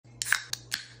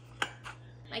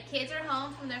My kids are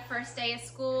home from their first day of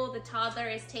school. The toddler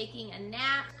is taking a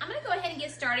nap. I'm gonna go ahead and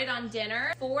get started on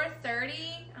dinner.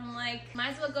 4:30, I'm like,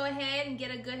 might as well go ahead and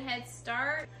get a good head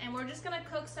start. And we're just gonna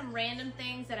cook some random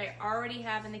things that I already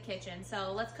have in the kitchen.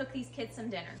 So let's cook these kids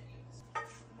some dinner.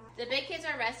 The big kids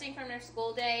are resting from their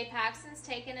school day. Paxton's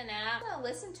taking a nap. I'm gonna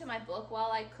listen to my book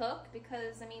while I cook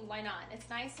because, I mean, why not? It's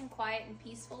nice and quiet and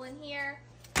peaceful in here.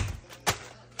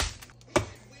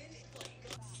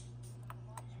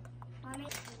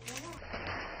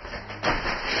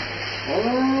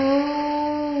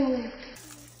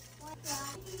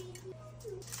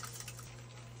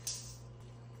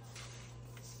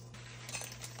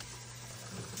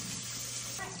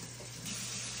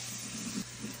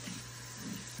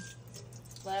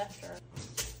 Left or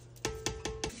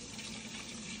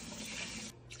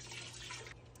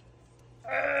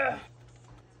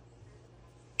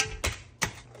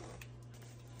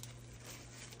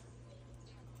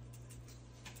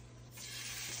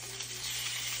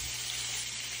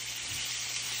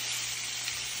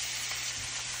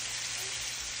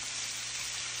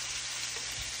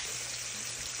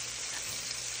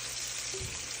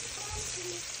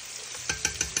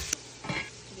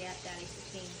yeah, Daddy's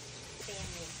the king.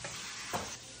 Family.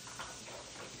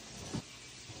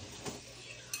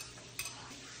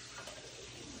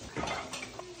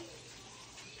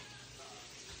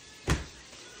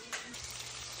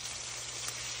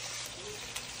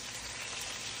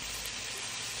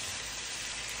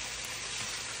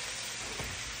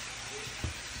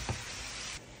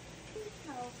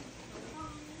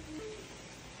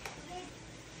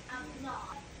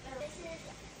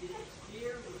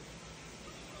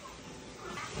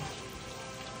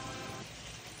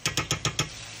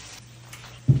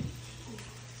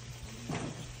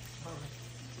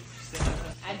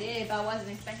 I did, but I wasn't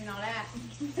expecting all that.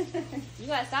 You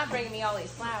gotta stop bringing me all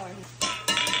these flowers.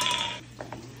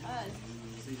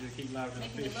 It's easier to keep live than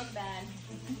Making me fish. look bad.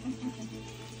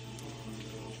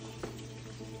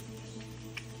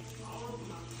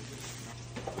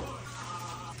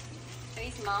 Are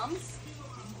these mums?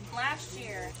 Last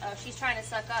year. Oh, she's trying to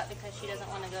suck up because she doesn't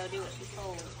want to go do what she's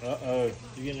told. Uh-oh.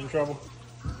 You getting in trouble?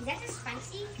 Is that just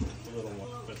spicy? A little one.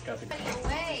 But it's got the... Put it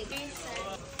away,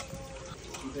 Jason.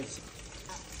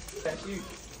 That's you.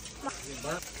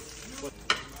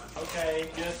 Okay,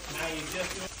 just now you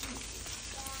just...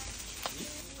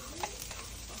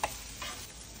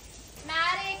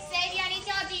 Maddox, Sadie, I need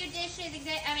y'all to do your dishes.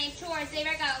 Chores.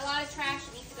 Xavier got a lot of trash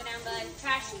that needs to go down, bud.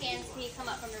 Trash cans need to come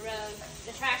up from the road.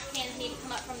 The trash cans need to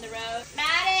come up from the road.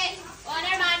 Maddox! Well,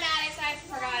 never mind, Maddox. I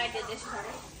forgot I did this part.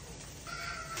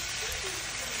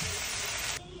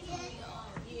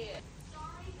 Yeah.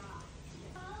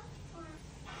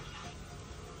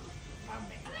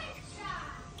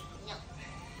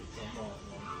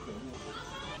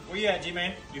 Where you at,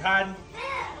 G-Man? You hiding?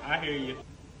 I hear you.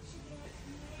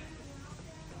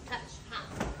 Touch. Hot.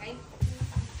 Okay?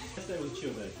 Stay with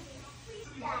chill, baby.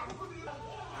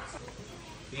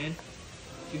 Ben,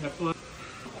 you have fun?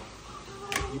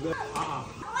 You bet.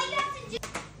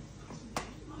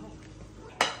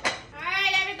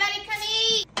 Alright, everybody come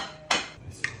eat!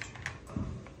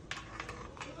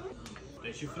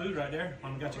 There's your food right there.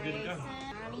 Mom got you good to go.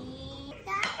 Mommy.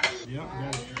 Yep,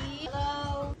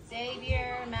 Hello.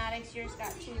 Xavier, Maddox, yours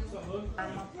got two. No,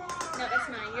 that's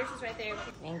mine. Yours is right there.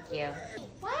 Thank you.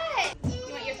 What?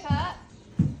 You want your cup?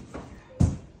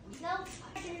 No,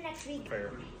 I'll do it next week.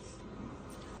 Fair.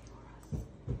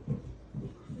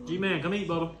 G-Man, come eat,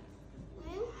 Bubba.